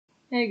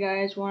Hey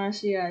guys, wanna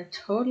see a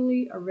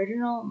totally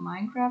original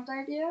Minecraft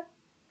idea?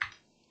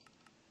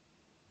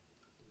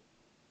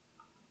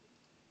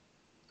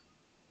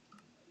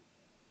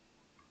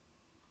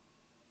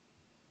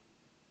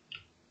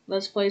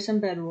 Let's play some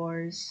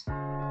Bedwars.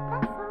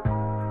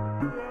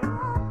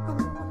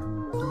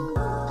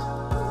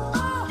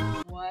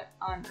 What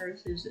on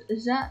earth is it?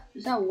 Is that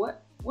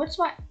what? What's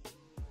my?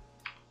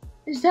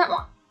 Is that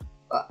my?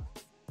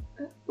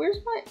 Where's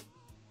my?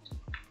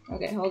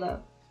 Okay, hold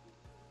up.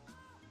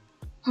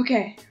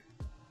 Okay.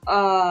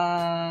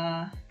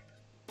 Okay,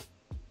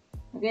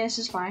 this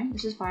is fine.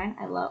 This is fine.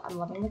 I'm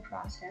loving the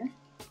crosshair.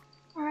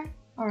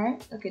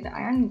 Alright. Okay, the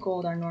iron and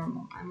gold are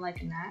normal. I'm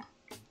liking that.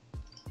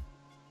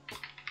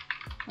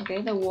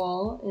 Okay, the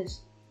wool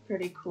is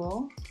pretty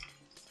cool.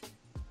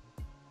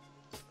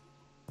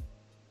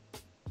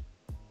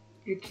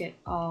 Your kit.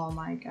 Oh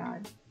my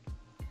god.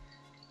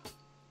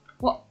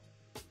 What?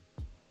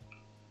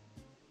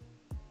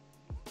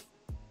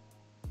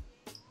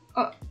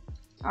 Oh.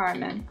 Alright,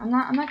 man. I'm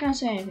not gonna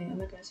say anything.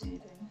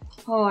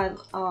 Oh,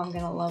 I'm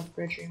gonna love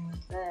bridging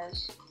with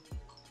this.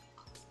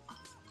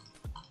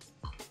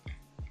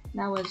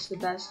 That was the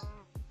best.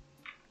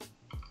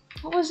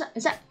 What was that?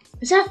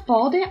 Is that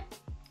fall damage?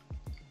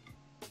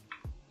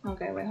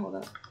 Okay, wait, hold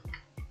up.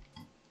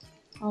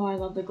 Oh, I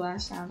love the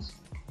glass sounds.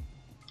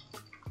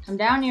 I'm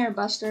down here,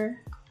 Buster.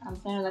 I'm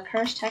playing with a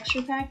cursed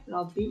texture pack, but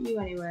I'll beat you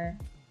anyway.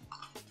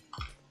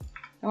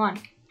 Come on.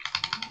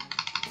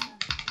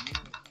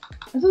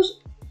 Are those...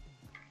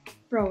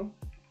 Bro,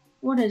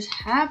 what is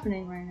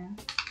happening right now?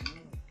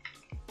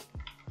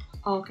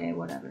 Okay,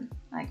 whatever.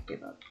 I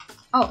give up.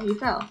 Oh, you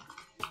fell.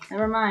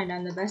 Never mind,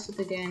 I'm the best at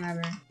the game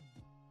ever.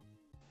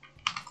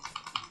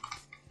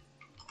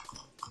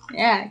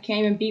 Yeah, can't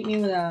even beat me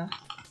with a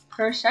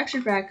cursed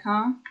texture pack,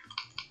 huh?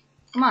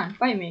 Come on,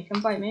 fight me.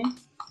 Come fight me.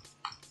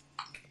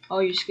 Oh,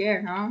 you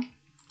scared, huh?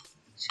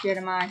 Scared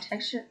of my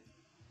texture?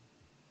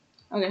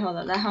 Okay, hold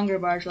up. That hunger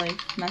bar's really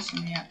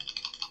messing me up.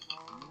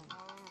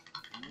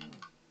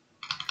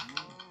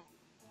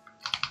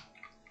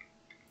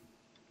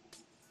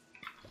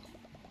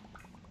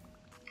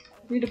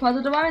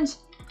 Redeposit the diamonds.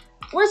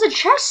 What is the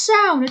chest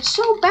sound? It's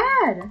so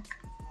bad.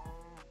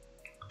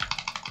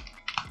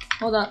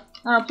 Hold up.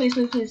 No, please.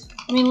 Let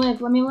me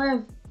live.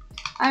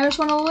 I just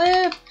want to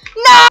live.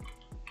 No!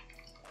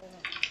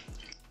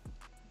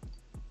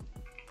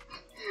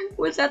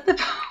 Was that the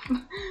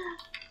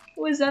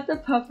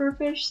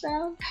pufferfish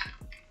sound?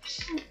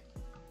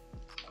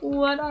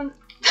 What on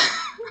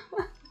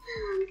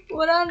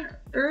what on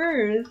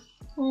earth?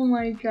 Oh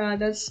my god,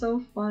 that's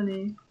so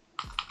funny.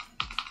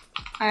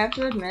 I have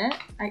to admit,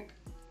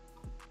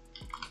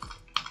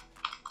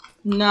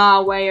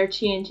 no way you're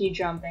TNT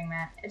jumping,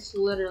 man. It's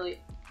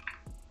literally...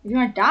 You're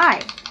gonna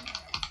die.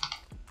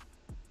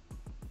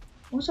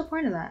 What's the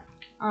point of that?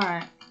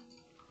 Alright.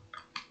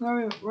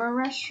 We're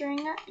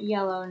rushing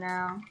yellow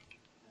now.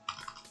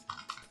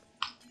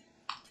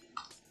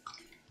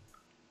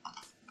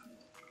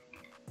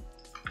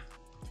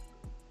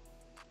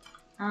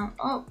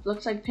 Oh,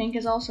 looks like pink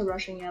is also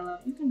rushing yellow.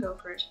 You can go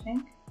first,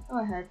 pink. Go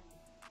ahead.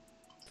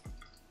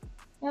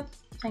 Yep,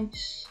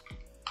 thanks.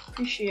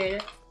 Appreciate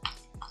it.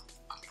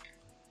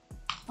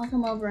 I'll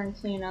come over and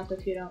clean up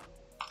if you don't.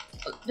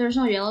 Oh, there's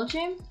no yellow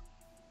team?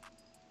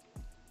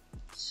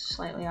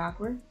 Slightly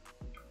awkward.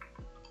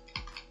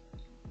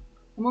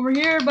 I'm over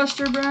here,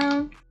 Buster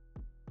Brown.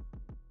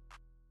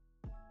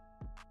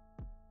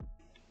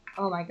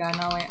 Oh my god,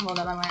 no, wait, hold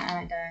up, I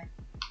might die.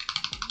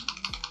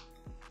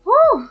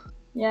 Woo!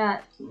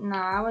 Yeah, no,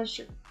 I was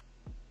just...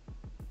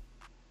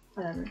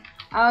 Whatever.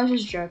 I was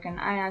just joking.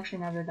 I actually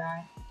never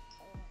die.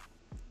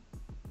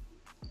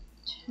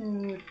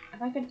 Dude,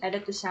 if I could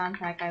edit the sound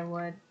pack, I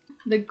would.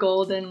 The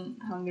golden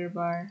hunger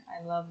bar.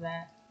 I love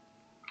that.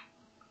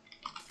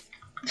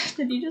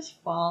 Did he just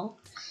fall?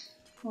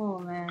 Oh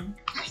man.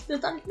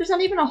 There's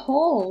not even a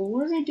hole.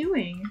 What is he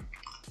doing?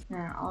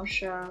 Yeah, I'll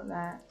show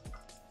that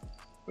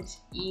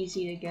it's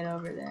easy to get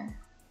over there.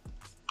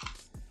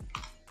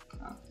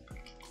 Oh.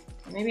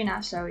 Maybe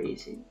not so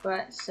easy,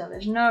 but still,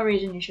 there's no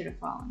reason you should have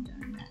fallen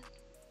doing that.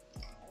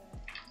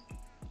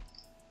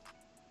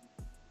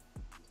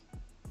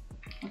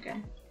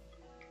 Okay.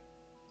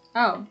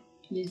 Oh,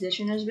 he's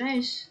ditching his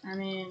base. I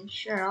mean,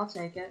 sure, I'll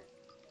take it.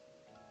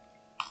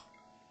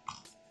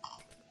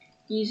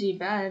 Easy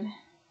bed,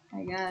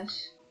 I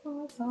guess.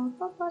 Oh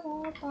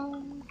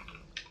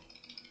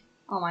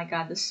my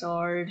god, the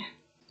sword.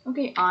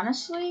 Okay,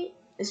 honestly,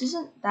 this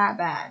isn't that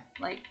bad.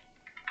 Like,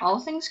 all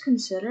things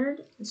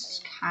considered, this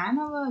is kind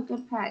of a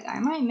good pack. I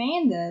might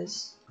main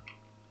this.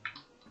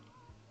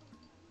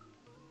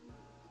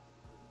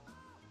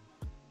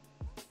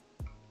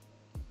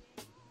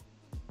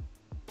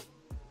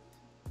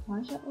 Why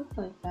does it look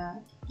like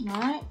that?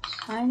 Alright,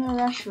 time to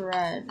rush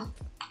red.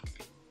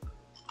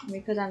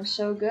 Because I'm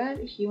so good,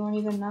 he won't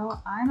even know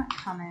I'm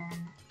coming.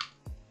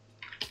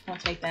 Don't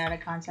take that out of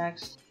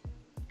context.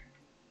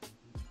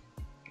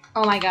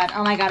 Oh my god.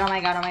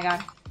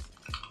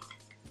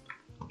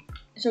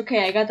 It's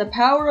okay, I got the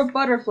power of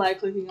butterfly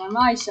clicking on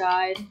my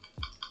side.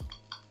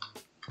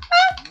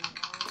 Ah!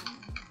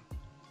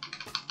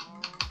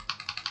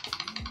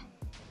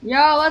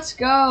 Yo, let's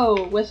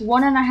go! With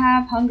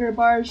 1.5 hunger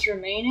bars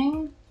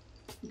remaining,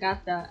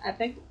 got the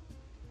epic.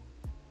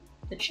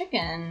 The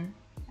chicken.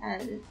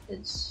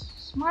 It's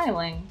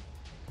smiling.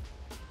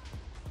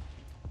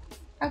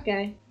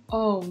 Okay.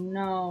 Oh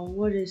no,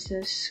 what is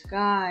this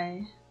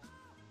sky?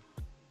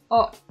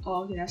 Oh,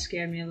 okay, that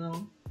scared me a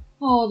little.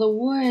 Oh, the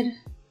wood.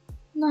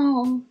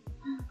 No.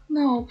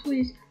 No,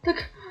 please.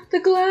 The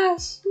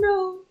glass.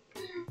 No.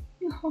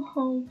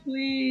 No,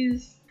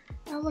 please.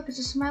 Oh, look, it's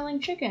a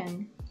smiling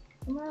chicken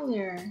from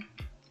earlier.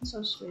 That's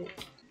so sweet.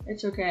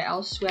 It's okay,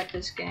 I'll sweat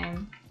this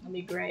game. It'll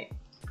be great.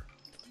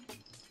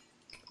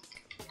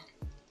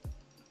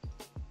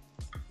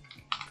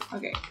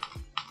 Okay.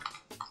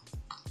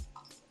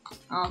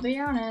 I'll be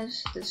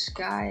honest, the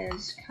sky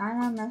is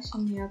kinda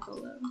messing me up a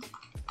little.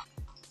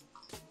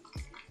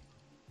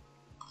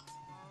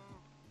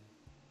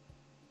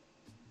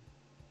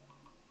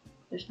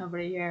 There's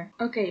nobody here.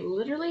 Okay,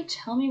 literally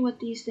tell me what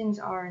these things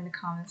are in the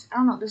comments. I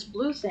don't know, this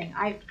blue thing,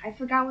 I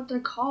forgot what they're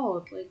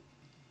called.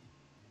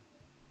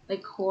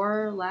 Like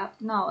core lap?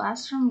 No,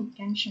 that's from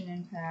Genshin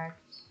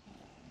Impact.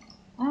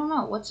 I don't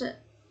know, what's it?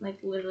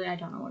 Like literally I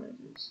don't know what it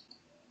is.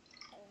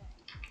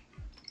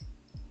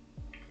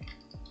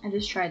 I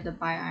just tried to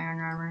buy iron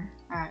armor.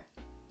 Alright.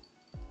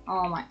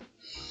 Oh my.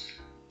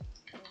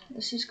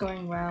 This is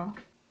going well.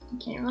 I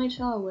can't really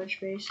tell which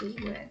base is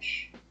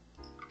which.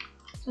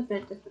 It's a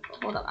bit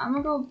difficult. Hold up, I'm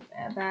gonna go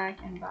back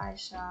and buy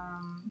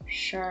some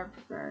sharp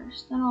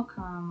first. Then I'll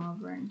come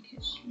over and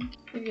kiss you.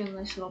 Give you a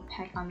nice little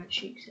peck on the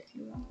cheeks, if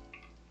you will.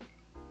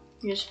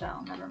 You just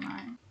fell, never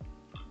mind.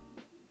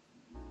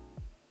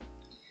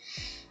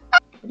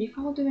 What do you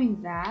call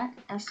doing that?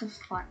 That's the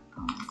fun.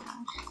 Oh my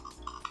gosh.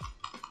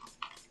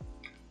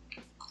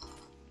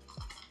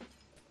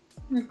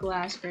 The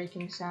glass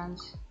breaking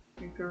sounds.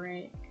 You're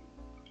great.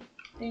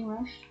 Being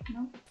rushed?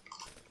 No.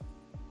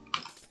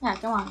 Yeah,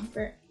 come on.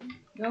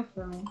 Go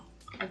for me.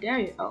 I dare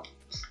you. Oh,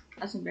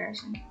 that's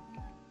embarrassing.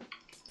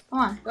 Come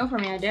on, go for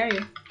me. I dare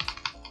you.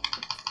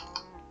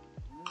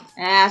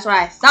 Yeah, that's what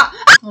I thought.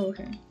 Oh,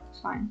 okay,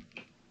 it's fine.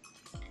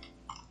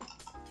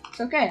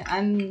 It's okay.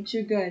 I'm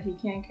too good. He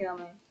can't kill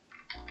me.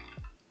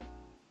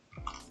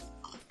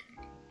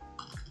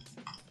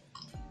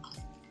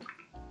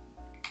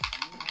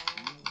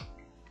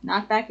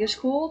 Knockback is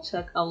cool.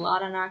 Took a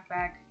lot of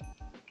knockback.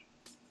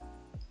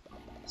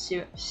 See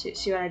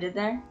what I did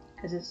there?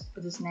 Because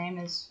his name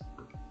is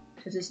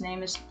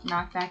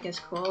Knockback is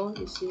cool.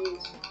 You see,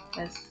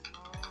 because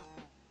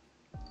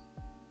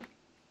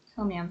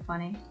tell me I'm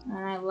funny. And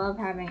I love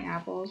having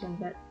apples and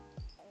but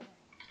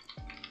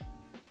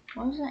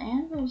what was the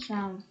anvil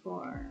sound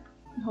for?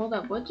 Hold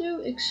up. What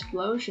do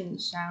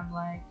explosions sound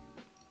like?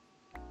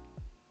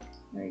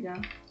 There you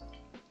go.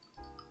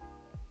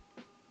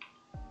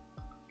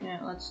 Yeah,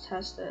 let's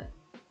test it.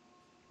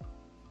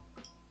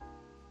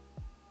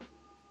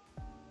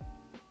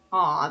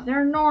 Aw,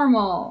 they're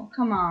normal.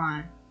 Come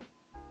on.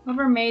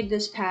 Whoever made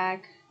this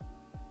pack.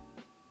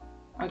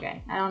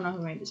 Okay, I don't know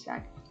who made this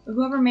pack. But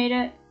whoever made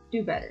it,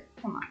 do better.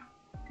 Come on.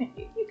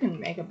 You can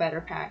make a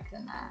better pack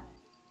than that.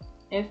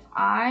 If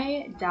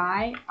I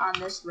die on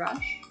this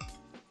rush,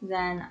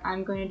 then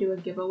I'm going to do a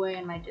giveaway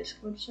in my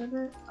Discord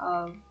server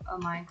of a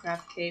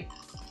Minecraft cape.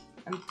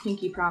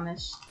 Pinky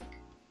promise.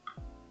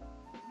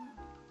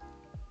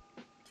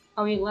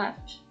 Oh, he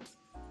left.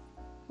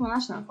 Well,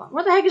 that's not fun.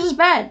 What the heck is this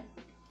bed?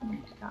 Oh my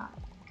god.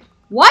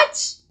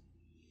 What?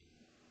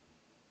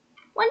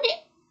 When did...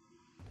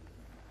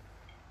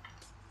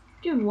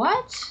 Dude,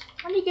 what?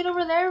 When did you get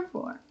over there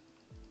for?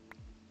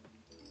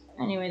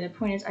 Anyway, the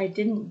point is I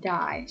didn't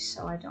die,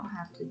 so I don't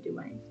have to do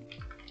anything.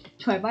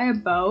 Do I buy a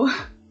bow?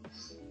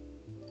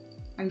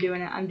 I'm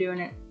doing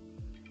it.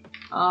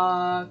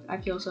 I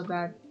feel so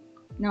bad.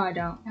 No, I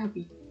don't.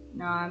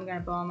 No, I'm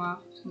gonna blow him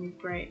off. It's gonna be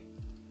great.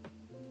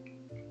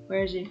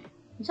 Where is he?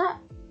 What's that?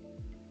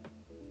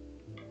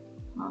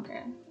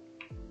 Okay.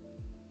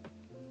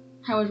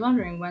 I was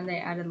wondering when they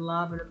added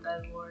lava to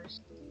Bedwars.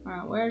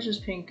 Alright, where's this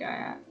pink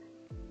guy at?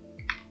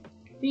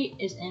 If he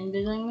is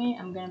invising me,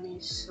 I'm gonna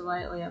be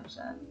slightly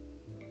upset.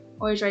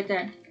 Oh, he's right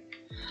there.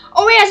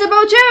 Oh, he has a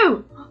bow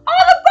too!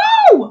 Oh, the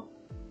bow!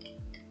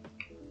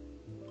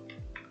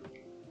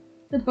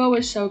 The bow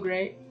is so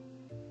great.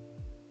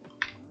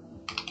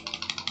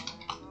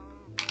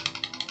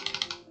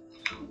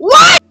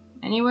 What?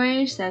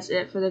 Anyways, that's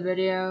it for the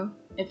video.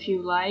 If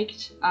you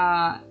liked,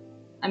 hold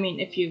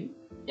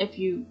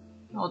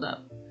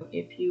up.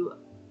 If you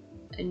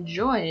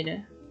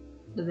enjoyed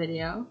the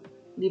video,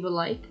 leave a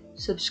like,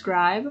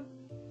 subscribe,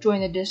 join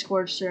the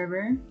Discord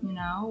server. You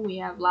know, we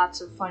have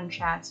lots of fun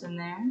chats in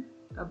there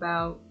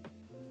about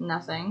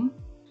nothing.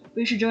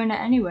 We should join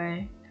it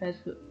anyway, because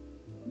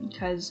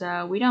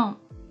we don't.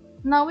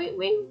 No,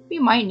 we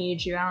might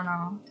need you. I don't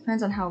know.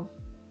 Depends on how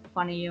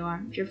funny you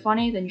are. If you're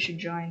funny, then you should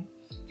join.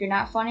 If you're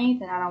not funny,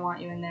 then I don't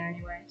want you in there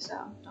anyway. So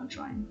don't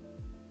join.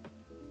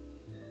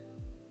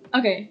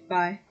 Okay,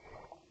 bye.